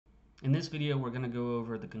In this video, we're going to go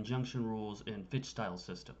over the conjunction rules in Fitch-style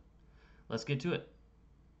system. Let's get to it.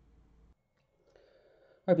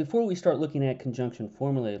 All right, before we start looking at conjunction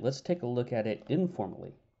formally, let's take a look at it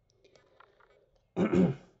informally.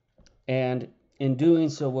 And in doing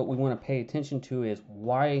so, what we want to pay attention to is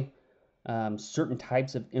why certain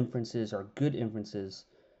types of inferences are good inferences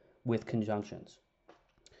with conjunctions.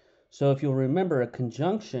 So if you'll remember, a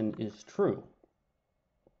conjunction is true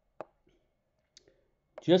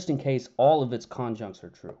just in case all of its conjuncts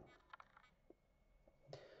are true.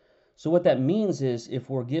 So what that means is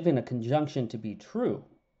if we're given a conjunction to be true,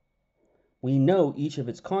 we know each of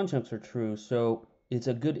its conjuncts are true, so it's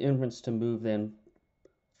a good inference to move then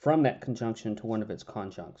from that conjunction to one of its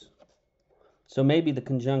conjuncts. So maybe the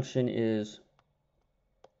conjunction is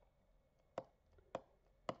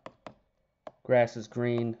grass is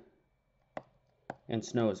green and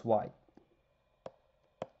snow is white.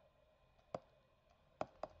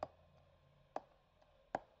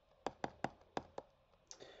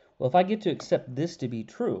 Well, if I get to accept this to be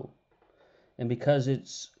true, and because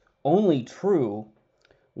it's only true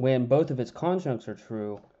when both of its conjuncts are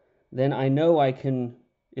true, then I know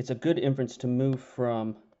it's a good inference to move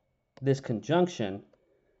from this conjunction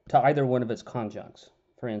to either one of its conjuncts.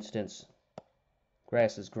 For instance,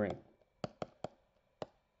 grass is green.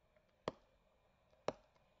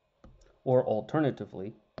 Or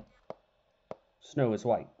alternatively, snow is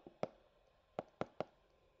white.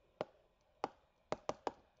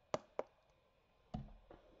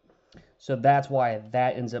 So that's why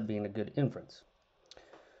that ends up being a good inference.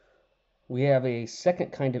 We have a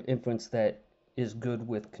second kind of inference that is good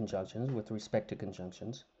with conjunctions, with respect to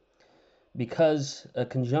conjunctions. Because a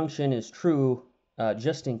conjunction is true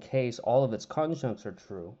just in case all of its conjuncts are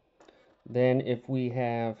true, then if we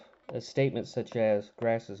have a statement such as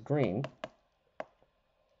grass is green,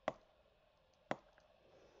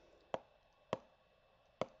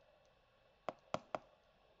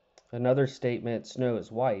 another statement, snow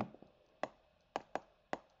is white,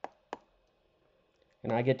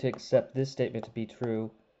 and I get to accept this statement to be true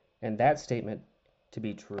and that statement to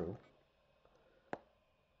be true,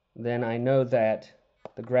 then I know that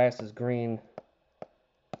the grass is green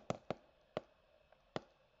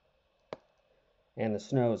and the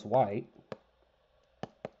snow is white.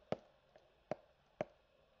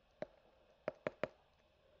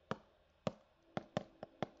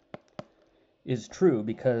 Is true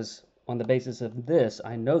because on the basis of this,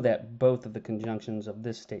 I know that both of the conjunctions of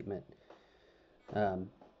this statement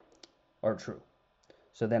are true.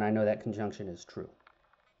 So then I know that conjunction is true.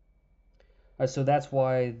 So that's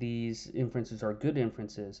why these inferences are good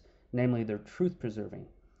inferences, namely they're truth preserving.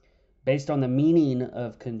 Based on the meaning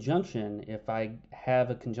of conjunction, if I have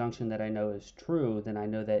a conjunction that I know is true, then I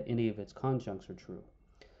know that any of its conjuncts are true.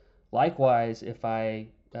 Likewise, if I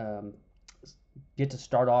get to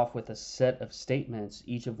start off with a set of statements,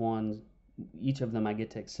 each of them I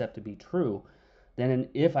get to accept to be true, then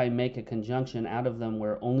if I make a conjunction out of them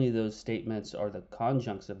where only those statements are the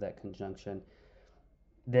conjuncts of that conjunction,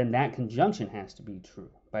 then that conjunction has to be true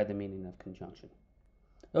by the meaning of conjunction.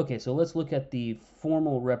 Okay, so let's look at the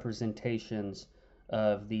formal representations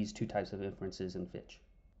of these two types of inferences in Fitch.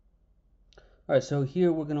 All right, so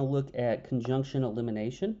here we're going to look at conjunction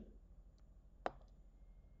elimination.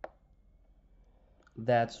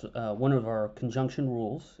 That's one of our conjunction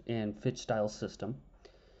rules in Fitch-style system,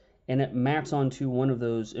 and it maps onto one of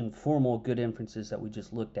those informal good inferences that we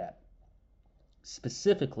just looked at.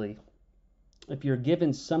 Specifically, if you're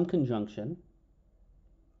given some conjunction,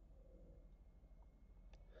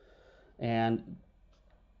 and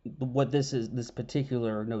what this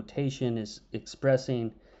particular notation is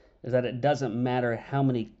expressing is that it doesn't matter how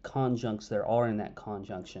many conjuncts there are in that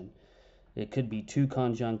conjunction. It could be 2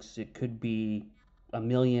 conjuncts, it could be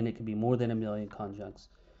 1,000,000, it could be more than 1,000,000 conjuncts.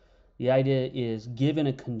 The idea is, given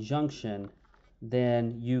a conjunction,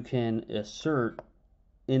 then you can assert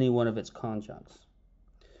any one of its conjuncts.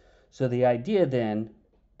 So the idea then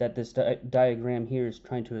that this diagram here is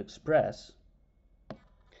trying to express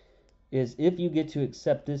is if you get to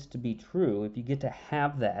accept this to be true, if you get to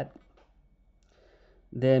have that,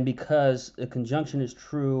 then because a conjunction is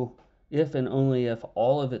true if and only if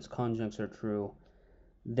all of its conjuncts are true,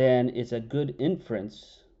 then it's a good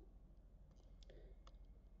inference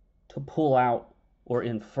to pull out or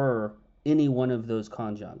infer any one of those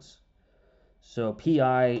conjuncts. So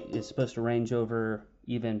Pi is supposed to range over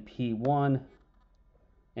even P1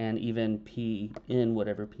 and even Pn,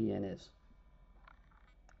 whatever Pn is.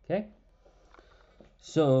 Okay?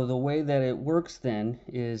 So the way that it works then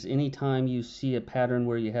is anytime you see a pattern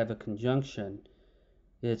where you have a conjunction,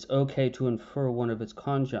 it's okay to infer one of its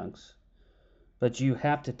conjuncts, but you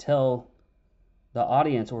have to tell the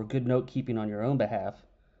audience, or good note keeping on your own behalf,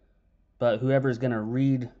 but whoever is going to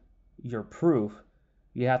read your proof,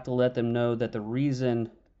 you have to let them know that the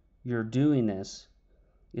reason you're doing this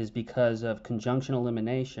is because of conjunction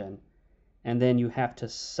elimination, and then you have to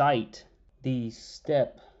cite the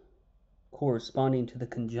step corresponding to the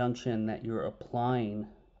conjunction that you're applying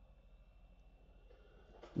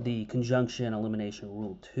the conjunction elimination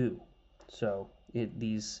rule to. So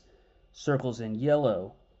these circles in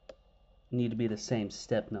yellow need to be the same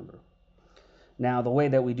step number. Now, the way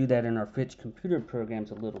that we do that in our Fitch computer program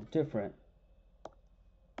is a little different.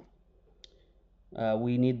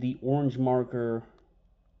 We need the orange marker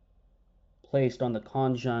placed on the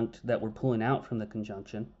conjunct that we're pulling out from the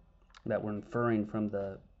conjunction, that we're inferring from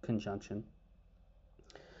the conjunction.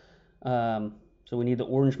 So we need the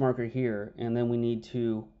orange marker here, and then we need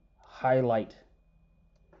to highlight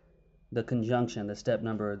the conjunction, the step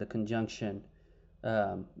number of the conjunction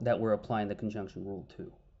that we're applying the conjunction rule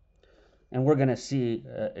to. And we're going to see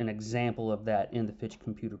an example of that in the Fitch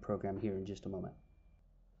computer program here in just a moment.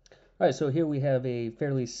 All right, so here we have a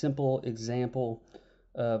fairly simple example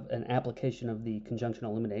of an application of the conjunction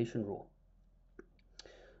elimination rule.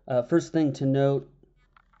 First thing to note,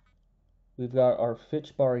 we've got our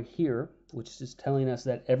Fitch bar here, which is telling us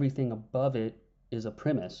that everything above it is a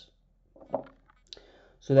premise.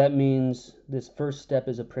 So that means this first step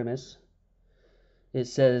is a premise. It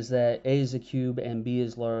says that A is a cube and B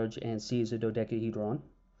is large and C is a dodecahedron.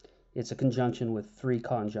 It's a conjunction with 3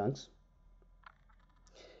 conjuncts.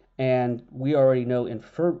 And we already know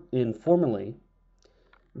informally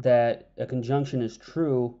that a conjunction is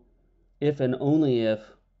true if and only if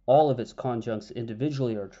all of its conjuncts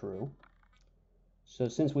individually are true. So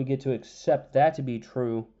since we get to accept that to be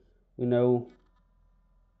true, we know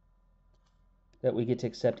that we get to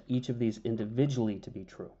accept each of these individually to be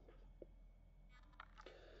true,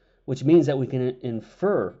 which means that we can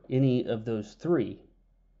infer any of those 3,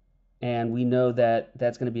 and we know that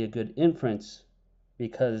that's going to be a good inference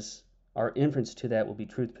because our inference to that will be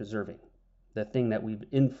truth preserving. The thing that we've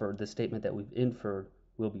inferred, the statement that we've inferred,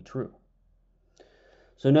 will be true.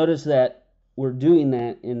 So notice that we're doing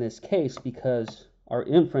that in this case because our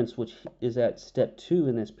inference, which is at step 2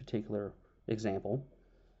 in this particular example,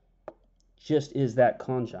 just is that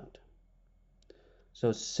conjunct.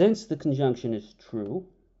 So since the conjunction is true,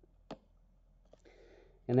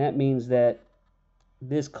 and that means that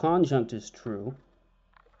this conjunct is true,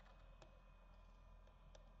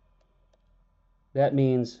 that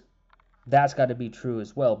means that's got to be true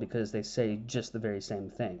as well because they say just the very same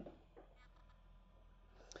thing.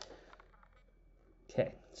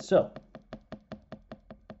 Okay, so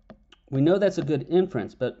we know that's a good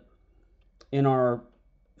inference, but in our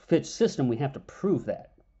Fitch system, we have to prove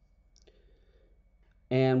that.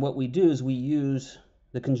 And what we do is we use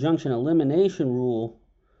the conjunction elimination rule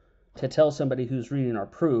to tell somebody who's reading our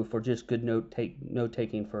proof, or just good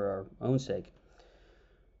note-taking for our own sake.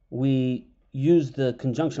 We use the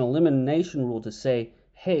conjunction elimination rule to say,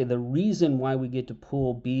 hey, the reason why we get to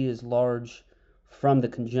pull B is large from the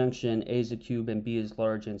conjunction A is a cube and B is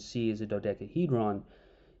large and C is a dodecahedron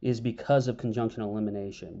is because of conjunction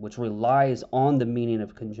elimination, which relies on the meaning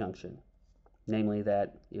of conjunction, namely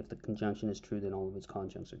that if the conjunction is true, then all of its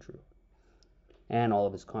conjuncts are true. And all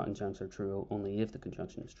of its conjuncts are true only if the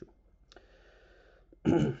conjunction is true.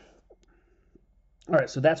 All right,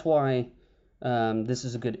 so that's why this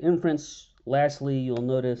is a good inference. Lastly, you'll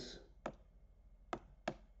notice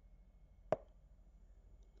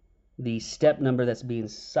the step number that's being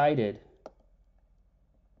cited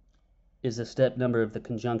is the step number of the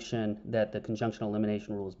conjunction that the conjunction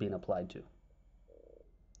elimination rule is being applied to.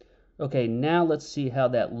 Okay, now let's see how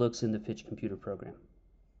that looks in the Fitch computer program.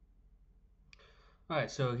 All right,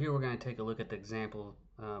 so here we're going to take a look at the example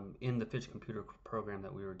in the Fitch computer program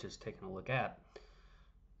that we were just taking a look at.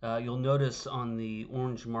 You'll notice on the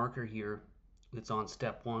orange marker here, it's on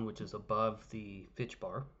step 1, which is above the Fitch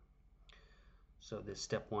bar. So this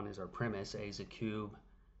step 1 is our premise, A is a cube,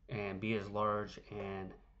 and B is large,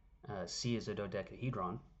 and C is a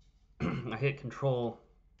dodecahedron. I hit Control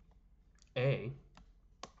A.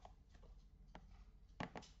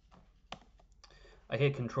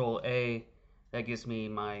 That gives me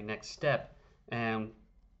my next step, and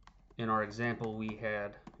in our example we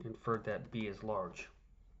had inferred that B is large.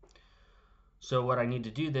 So what I need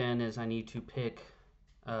to do then is I need to pick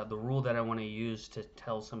the rule that I want to use to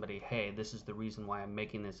tell somebody, hey, this is the reason why I'm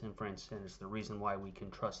making this inference, and it's the reason why we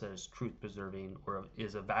can trust that it's truth preserving or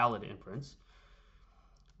is a valid inference.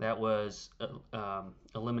 That was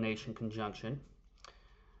elimination conjunction.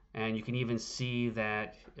 And you can even see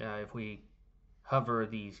that if we hover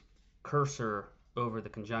the cursor over the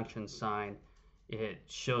conjunction sign, it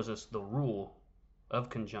shows us the rule of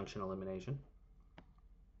conjunction elimination.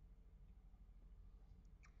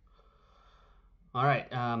 All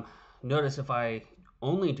right, notice if I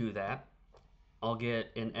only do that, I'll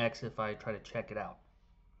get an X if I try to check it out.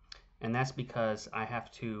 And that's because I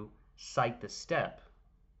have to cite the step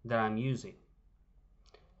that I'm using.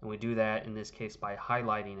 And we do that in this case by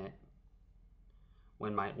highlighting it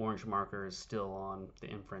when my orange marker is still on the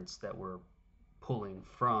inference that we're pulling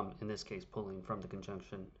from, in this case pulling from the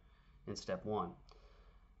conjunction in step 1.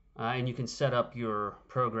 And you can set up your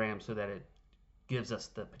program so that it gives us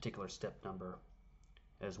the particular step number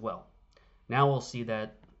as well. Now we'll see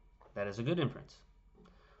that that is a good inference.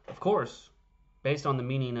 Of course, based on the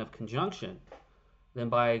meaning of conjunction, then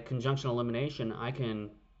by conjunction elimination I can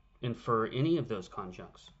infer any of those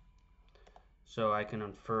conjuncts. So I can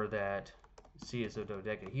infer that C is a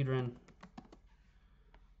dodecahedron,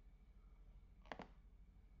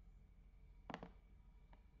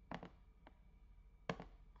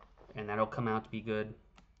 and that'll come out to be good.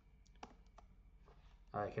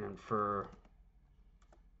 I can infer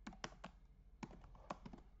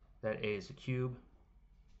that A is a cube,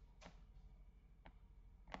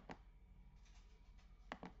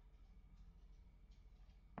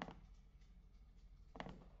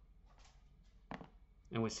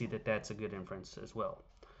 and we see that that's a good inference as well.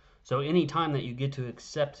 So any time that you get to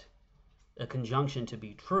accept a conjunction to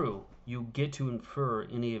be true, you get to infer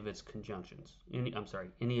any of its conjunctions.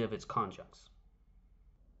 Any of its conjuncts.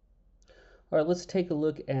 All right, let's take a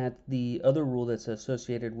look at the other rule that's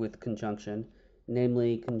associated with conjunction,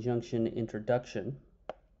 namely conjunction introduction.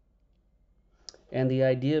 And the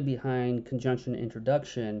idea behind conjunction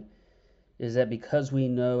introduction is that because we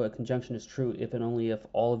know a conjunction is true if and only if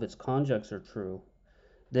all of its conjuncts are true,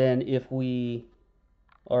 then if we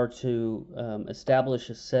are to establish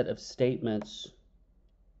a set of statements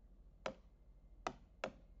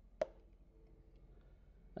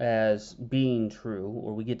as being true,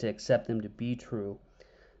 or we get to accept them to be true,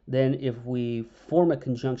 then if we form a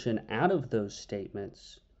conjunction out of those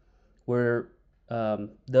statements, where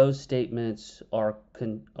those statements are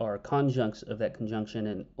conjuncts of that conjunction,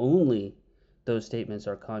 and only those statements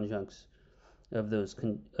are conjuncts of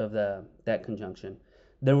that conjunction,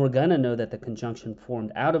 then we're going to know that the conjunction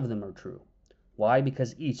formed out of them are true. Why?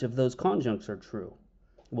 Because each of those conjuncts are true.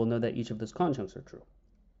 We'll know that each of those conjuncts are true.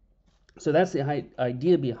 So that's the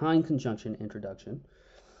idea behind conjunction introduction,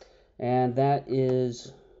 and that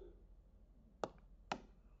is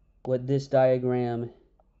what this diagram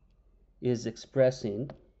is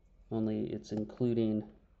expressing, only it's including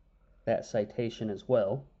that citation as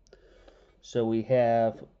well. So we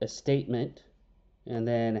have a statement, and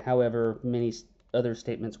then however many other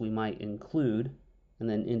statements we might include, and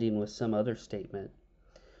then ending with some other statement.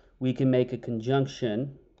 We can make a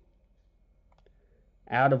conjunction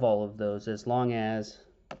out of all of those as long as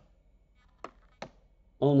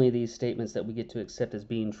only these statements that we get to accept as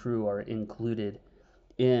being true are included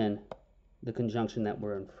in the conjunction that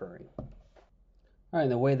we're inferring. All right,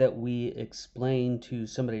 the way that we explain to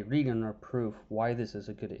somebody reading our proof why this is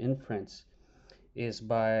a good inference is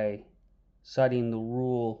by citing the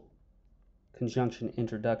rule conjunction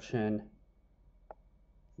introduction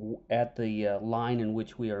at the line in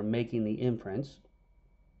which we are making the inference,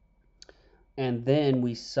 and then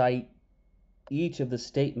we cite each of the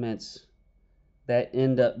statements that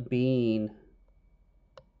end up being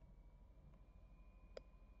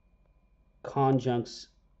conjuncts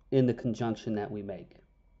in the conjunction that we make.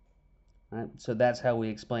 All right, so that's how we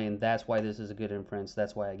explain that's why this is a good inference,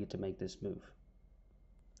 that's why I get to make this move.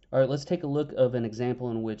 All right, let's take a look of an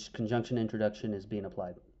example in which conjunction introduction is being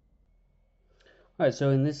applied. All right, so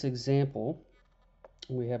in this example,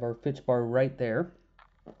 we have our Fitch bar right there.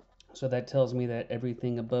 So that tells me that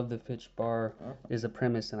everything above the Fitch bar is a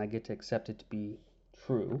premise, and I get to accept it to be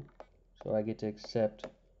true. So I get to accept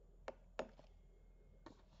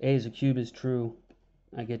A is a cube is true.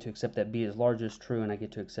 I get to accept that B is large is true, and I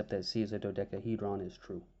get to accept that C is a dodecahedron is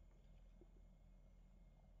true.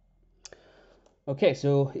 Okay,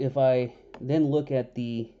 so if I then look at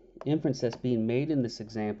the inference that's being made in this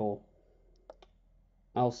example,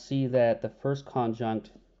 I'll see that the first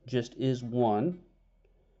conjunct just is 1,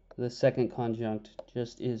 the second conjunct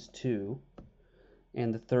just is 2,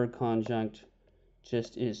 and the third conjunct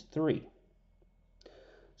just is 3.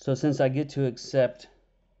 So since I get to accept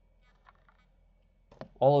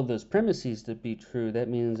all of those premises to be true, that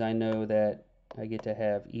means I know that I get to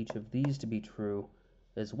have each of these to be true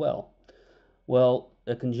as well. Well,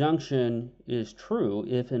 a conjunction is true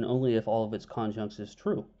if and only if all of its conjuncts is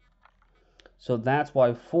true. So that's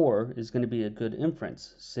why 4 is going to be a good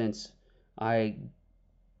inference, since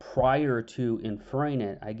prior to inferring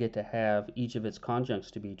it, I get to have each of its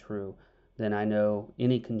conjuncts to be true. Then I know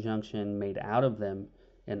any conjunction made out of them,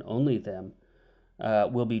 and only them,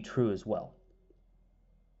 will be true as well.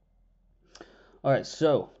 All right,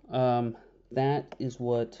 so that is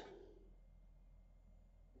what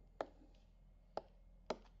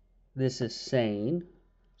this is saying.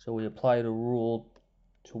 So we apply the rule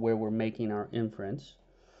to where we're making our inference.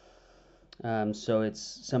 So it's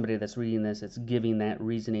somebody that's reading this, it's giving that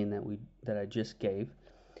reasoning that I just gave.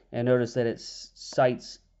 And notice that it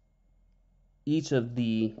cites each of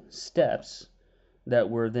the steps that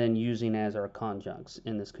we're then using as our conjuncts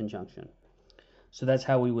in this conjunction. So that's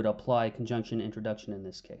how we would apply conjunction introduction in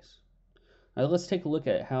this case. Now let's take a look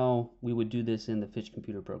at how we would do this in the Fitch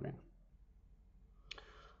computer program.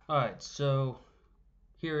 All right, so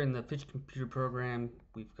here in the Fitch computer program,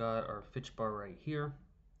 we've got our Fitch bar right here,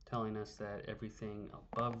 telling us that everything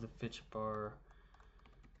above the Fitch bar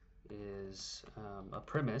is a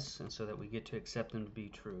premise, and so that we get to accept them to be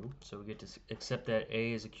true. So we get to accept that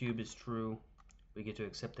A as a cube is true, we get to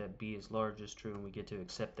accept that B is large is true, and we get to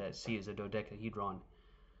accept that C is a dodecahedron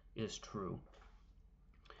is true.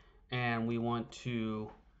 And we want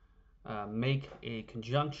to make a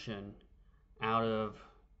conjunction out of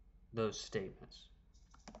those statements.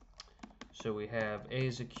 So we have A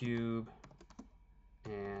is a cube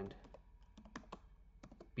and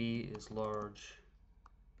B is large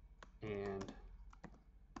and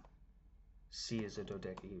C is a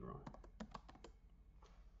dodecahedron.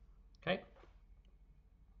 Okay?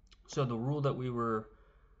 So the rule that we were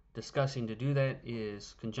discussing to do that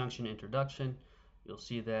is conjunction introduction. You'll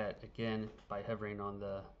see that again by hovering on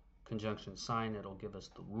the conjunction sign. It'll give us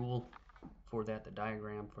the rule for that, the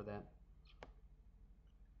diagram for that.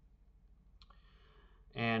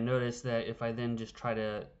 And notice that if I then just try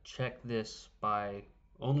to check this by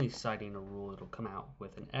only citing a rule, it'll come out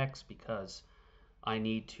with an X, because I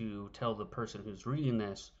need to tell the person who's reading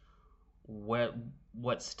this what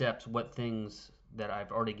steps, what things that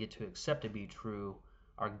I've already get to accept to be true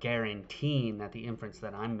are guaranteeing that the inference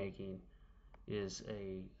that I'm making is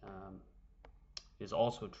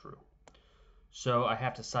also true. So I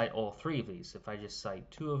have to cite all 3 of these. If I just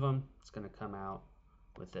cite 2 of them, it's going to come out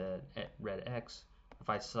with a red X. If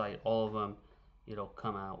I cite all of them, it'll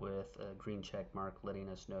come out with a green check mark, letting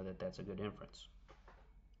us know that that's a good inference.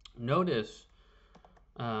 Notice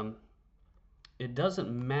it doesn't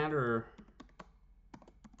matter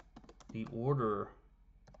the order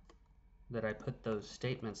that I put those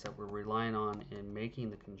statements that we're relying on in making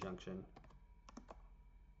the conjunction.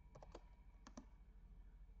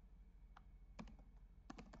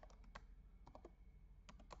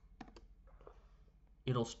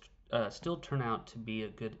 It'll still turn out to be a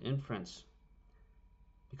good inference,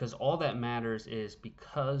 because all that matters is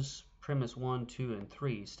because premise 1, 2, and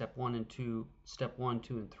 3, step 1, 2,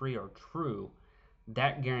 and 3 are true,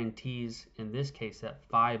 that guarantees in this case that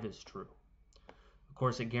 5 is true. Of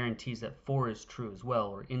course, it guarantees that 4 is true as well,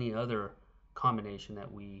 or any other combination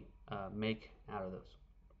that we make out of those.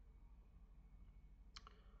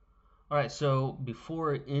 All right, so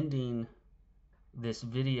before ending this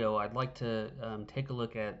video, I'd like to take a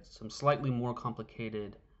look at some slightly more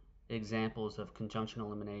complicated examples of conjunction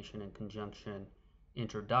elimination and conjunction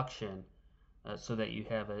introduction, so that you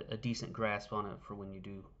have a decent grasp on it for when you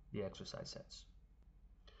do the exercise sets.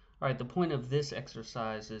 All right, the point of this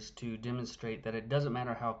exercise is to demonstrate that it doesn't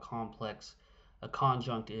matter how complex a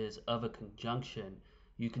conjunct is of a conjunction,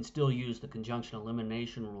 you can still use the conjunction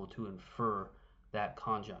elimination rule to infer that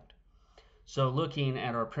conjunct. So looking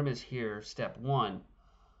at our premise here, step 1,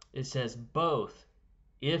 it says both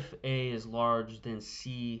if A is large, then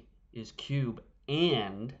C is cube,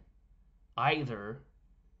 and either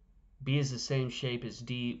B is the same shape as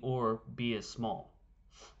D or B is small.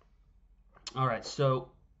 All right, so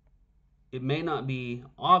it may not be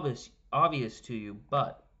obvious to you,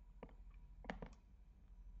 but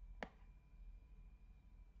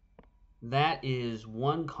that is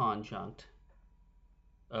one conjunct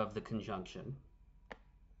of the conjunction,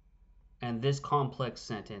 and this complex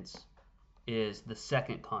sentence is the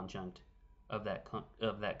second conjunct of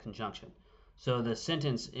that conjunction. So the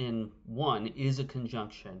sentence in 1 is a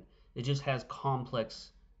conjunction. It just has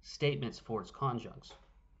complex statements for its conjuncts.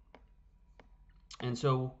 And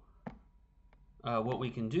so what we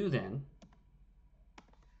can do then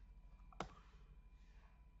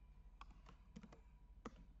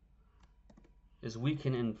is we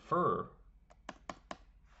can infer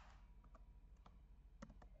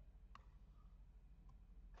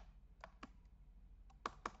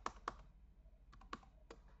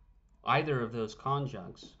either of those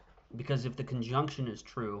conjuncts, because if the conjunction is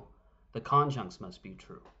true, the conjuncts must be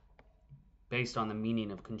true, based on the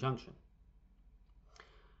meaning of conjunction.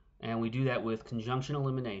 And we do that with conjunction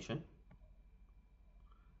elimination.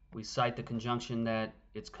 We cite the conjunction that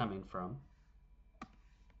it's coming from.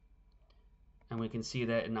 And we can see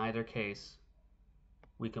that in either case,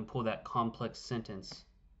 we can pull that complex sentence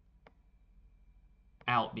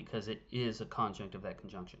out because it is a conjunct of that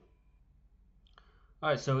conjunction. All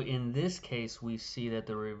right, so in this case, we see that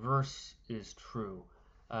the reverse is true.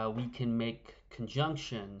 We can make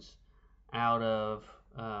conjunctions out of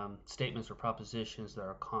statements or propositions that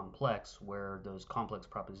are complex, where those complex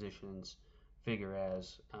propositions figure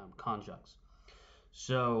as conjuncts.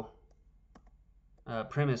 So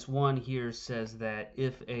premise 1 here says that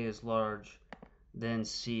if A is large, then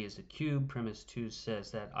C is a cube. Premise 2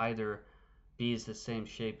 says that either B is the same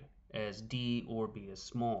shape as D or B is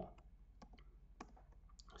small.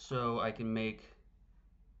 So I can make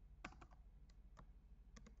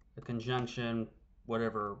a conjunction,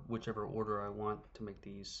 whichever order I want to make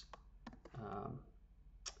these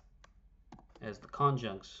as the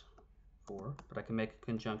conjuncts for, but I can make a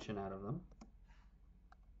conjunction out of them.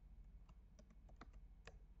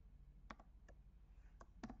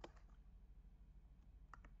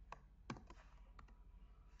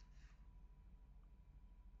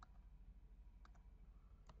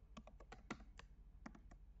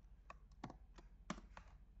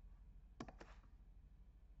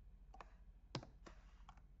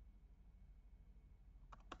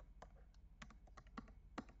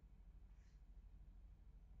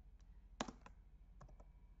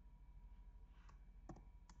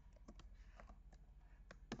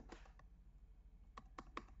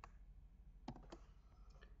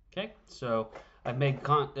 Okay, so I've made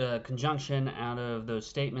conjunction out of those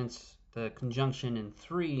statements. The conjunction in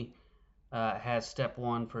 3 has step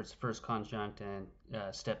 1 for its first conjunct and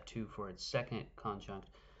step 2 for its second conjunct.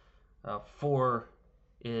 4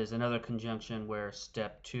 is another conjunction where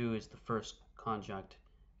step 2 is the first conjunct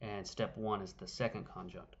and step 1 is the second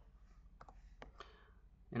conjunct.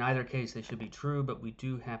 In either case, they should be true, but we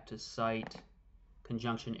do have to cite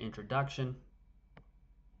conjunction introduction.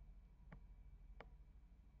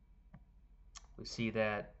 We see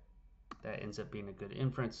that ends up being a good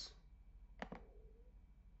inference.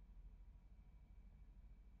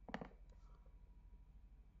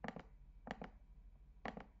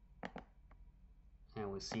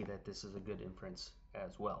 And we see that this is a good inference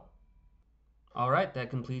as well. All right, that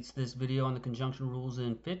completes this video on the conjunction rules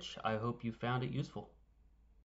in Fitch. I hope you found it useful.